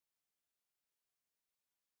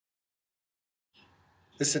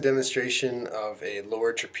This is a demonstration of a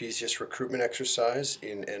lower trapezius recruitment exercise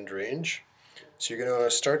in end range. So you're going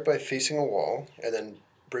to start by facing a wall and then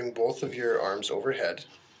bring both of your arms overhead.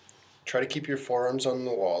 Try to keep your forearms on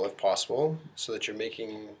the wall if possible so that you're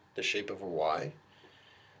making the shape of a Y.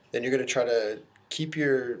 Then you're going to try to keep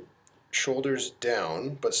your shoulders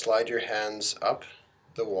down but slide your hands up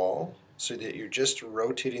the wall so that you're just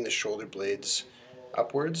rotating the shoulder blades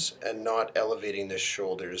upwards and not elevating the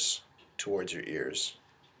shoulders towards your ears.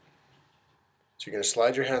 So you're going to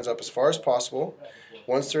slide your hands up as far as possible.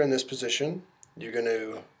 Once they're in this position, you're going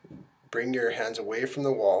to bring your hands away from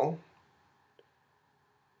the wall,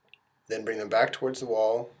 then bring them back towards the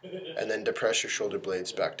wall, and then depress your shoulder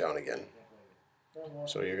blades back down again.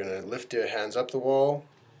 So you're going to lift your hands up the wall,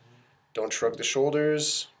 don't shrug the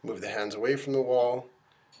shoulders, move the hands away from the wall,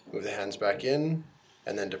 move the hands back in,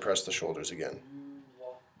 and then depress the shoulders again.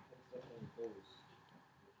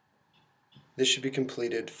 This should be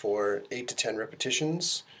completed for 8 to 10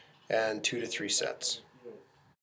 repetitions and 2 to 3 sets.